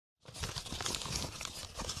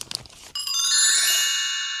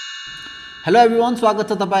Hello everyone, स्वागत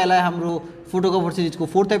छ तपाईलाई हाम्रो फोटोग्राफर सिरिजको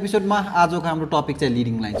 4th एपिसोडमा। आजको हाम्रो टपिक चाहिँ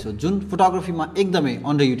लिडिङ लाइन्स हो, जुन फोटोग्राफीमा एकदमै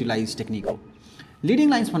अन्डर युटिलाइज टेक्निक हो। लिडिङ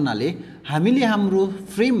लाइन्स भन्नाले हामीले हाम्रो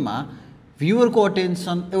फ्रेममा भ्युअरको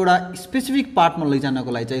अटेन्सन एउटा स्पेसिफिक पार्टमा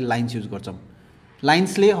लैजानको लागि चाहिँ लाइन्स युज गर्छौं।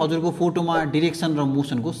 लाइन्सले हजुरको फोटोमा डिरेक्सन र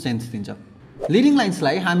मोसनको सेन्स दिन्छ। लिडिङ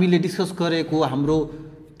लाइन्सलाई हामीले डिस्कस गरेको हाम्रो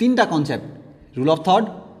तीनटा concept rule of third,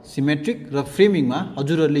 symmetric र फ्रेमिङमा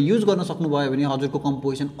हजुरहरूले युज गर्न सक्नुभयो भने हजुरको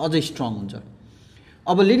कम्पोजिसन अझै स्ट्रङ हुन्छ।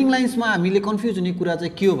 अब लिडिङ लाइन्समा हामीले कन्फ्युज हुने कुरा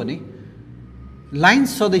चाहिँ के हो भने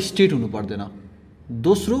लाइन्स सधैँ स्ट्रेट हुनु पर्दैन।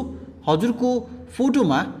 दोस्रो, हजुरको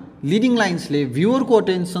फोटोमा लिडिङ लाइन्सले भ्युअरको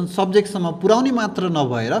अटेन्सन सब्जेक्टसम्म पुर्याउने मात्र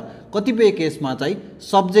नभएर कतिपय केसमा चाहिँ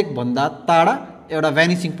सब्जेक्टभन्दा टाढा एउटा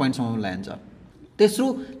भ्यानिसिङ पोइन्टसम्म ल्यान्छ। तेस्रो,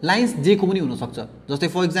 लाइन्स जेको पनि हुनसक्छ। जस्तै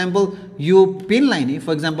फर इक्जाम्पल यो पेनलाई नै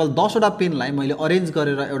फर इक्जाम्पल 10 वटा पेनलाई मैले अरेन्ज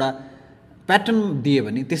गरेर एउटा प्याटर्न दिएँ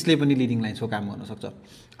भने त्यसले पनि लिडिङ लाइन्सको काम गर्न सक्छ।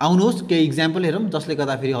 आउनुहोस् केही इक्जाम्पल हेरौँ जसले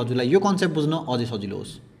गर्दाखेरि हजुरलाई यो कन्सेप्ट बुझ्न अझै सजिलो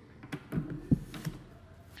होस्।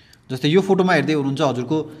 जस्तै यो फोटोमा हेर्दै हुनुहुन्छ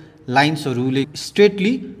हजुरको लाइन्सहरूले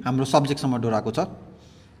स्ट्रेटली हाम्रो सब्जेक्टसम्म डोराएको छ।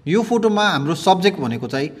 यो फोटोमा हाम्रो सब्जेक्ट भनेको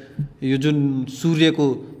चाहिँ यो जुन सूर्यको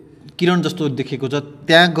किरण जस्तो देखेको छ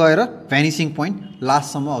त्यहाँ गएर भ्यानिसिङ पोइन्ट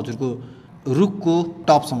लास्टसम्म हजुरको रुखको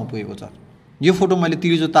टपसम्म पुगेको छ। यो फोटो मैले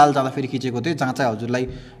तिरिजो ताल जाँदाखेरि खिचेको थिएँ, जहाँ चाहिँ हजुरलाई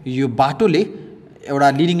यो बाटोले एउटा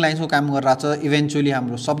लिडिङ लाइन्सको काम गरिरहेको छ। इभेन्चुअली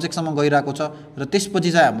हाम्रो सब्जेक्टसम्म गइरहेको छ र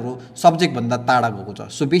त्यसपछि चाहिँ हाम्रो सब्जेक्टभन्दा टाढा गएको छ।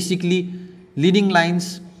 सो बेसिकली लिडिङ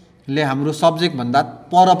लाइन्सले हाम्रो सब्जेक्टभन्दा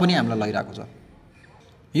पर पनि हामीलाई लगिरहेको छ।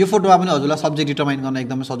 यो फोटोमा पनि हजुरलाई सब्जेक्ट डिटरमाइन गर्न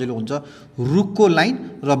एकदमै सजिलो हुन्छ। रुखको लाइन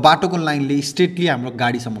र बाटोको लाइनले स्ट्रेटली हाम्रो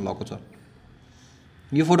गाडीसम्म लगेको छ।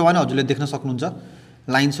 यो फोटोमा पनि हजुरले देख्न सक्नुहुन्छ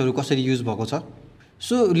लाइन्सहरू कसरी युज भएको छ।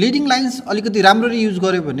 सो लिडिङ लाइन्स अलिकति राम्ररी युज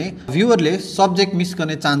गर्यो भने भ्युअरले सब्जेक्ट मिस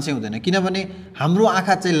गर्ने चान्सै हुँदैन, किनभने हाम्रो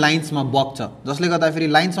आँखा चाहिँ लाइन्समा बग्छ, जसले गर्दाखेरि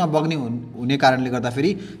लाइन्समा बग्ने हुने कारणले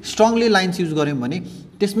गर्दाखेरि स्ट्रङली लाइन्स युज गऱ्यौँ भने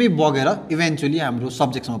त्यसमै बगेर इभेन्चुअली हाम्रो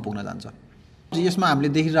सब्जेक्टसम्म पुग्न जान्छ। यसमा हामीले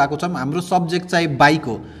देखिरहेको छौँ हाम्रो सब्जेक्ट चाहिँ बाइक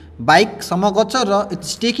हो, बाइकसम्म गन्छ र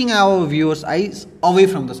इट्स टेकिङ आवर भ्युअर्स आइज अवे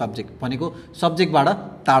फ्रम द सब्जेक्ट, भनेको सब्जेक्टबाट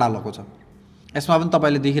टाढा लगेको छ। यसमा पनि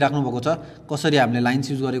तपाईँले देखिराख्नु भएको छ कसरी हामीले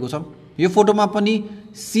लाइन्स युज गरेको छौँ। यो फोटोमा पनि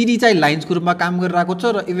सिडी चाहिँ लाइन्सको रूपमा काम गरिरहेको छ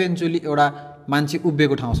र इभेन्चुअली एउटा मान्छे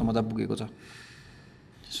उभिएको ठाउँसम्म चाहिँ पुगेको छ।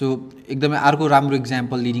 सो एकदमै अर्को राम्रो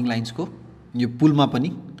इक्जाम्पल लिडिङ लाइन्सको यो पुलमा पनि।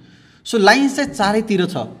 सो लाइन्स चाहिँ चारैतिर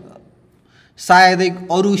छ,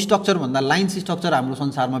 सायदै अरू स्ट्रक्चरभन्दा लाइन्स स्ट्रक्चर हाम्रो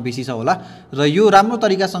संसारमा बेसी छ होला र यो राम्रो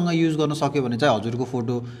तरिकासँग युज गर्न सक्यो भने चाहिँ हजुरको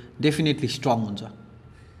फोटो डेफिनेटली स्ट्रङ हुन्छ।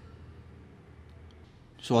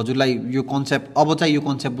 सो हजुरलाई यो कन्सेप्ट अब चाहिँ यो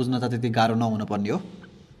कन्सेप्ट बुझ्न चाहिँ त्यति गाह्रो नहुन पर्ने हो,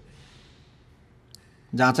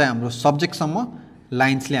 जहाँ चाहिँ हाम्रो सब्जेक्टसम्म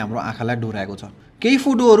लाइन्सले हाम्रो आँखालाई डोराएको छ। केही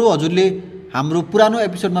फोटोहरू हजुरले हाम्रो पुरानो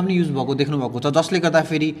एपिसोडमा पनि युज भएको देख्नुभएको छ, जसले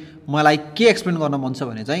गर्दाखेरि मलाई के एक्सप्लेन गर्न मन छ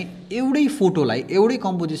भने चाहिँ एउटै फोटोलाई एउटै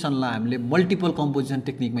कम्पोजिसनलाई हामीले मल्टिपल कम्पोजिसन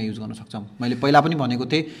टेक्निकमा युज गर्न सक्छौँ। मैले पहिला पनि भनेको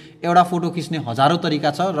थिएँ एउटा फोटो खिच्ने हजारौँ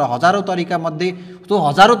तरिका छ र हजारौँ तरिकामध्ये त्यो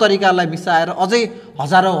हजारौँ तरिकालाई मिसाएर अझै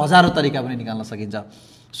हजारौँ तरिका पनि निकाल्न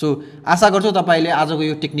सकिन्छ। सो आशा गर्छु तपाईँले आजको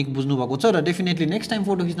यो टेक्निक बुझ्नुभएको छ र डेफिनेटली नेक्स्ट टाइम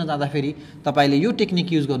फोटो खिच्न जाँदाखेरि तपाईँले यो टेक्निक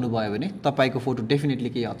युज गर्नुभयो भने तपाईँको फोटो डेफिनेटली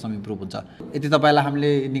केही हदसम्म इम्प्रुभ हुन्छ। यदि तपाईँलाई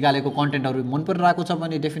हामीले निकालेको कन्टेन्टहरू मन परिरहेको छ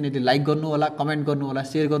भने डेफिनेटली लाइक गर्नु होला, कमेन्ट गर्नु होला,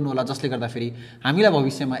 सेयर गर्नु होला, जसले गर्दाखेरि हामीलाई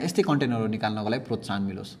भविष्यमा यस्तै कन्टेन्टहरू निकाल्नको लागि प्रोत्साहन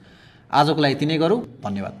मिलोस्। आजको लागि यति नै गरौँ।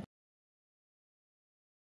 धन्यवाद।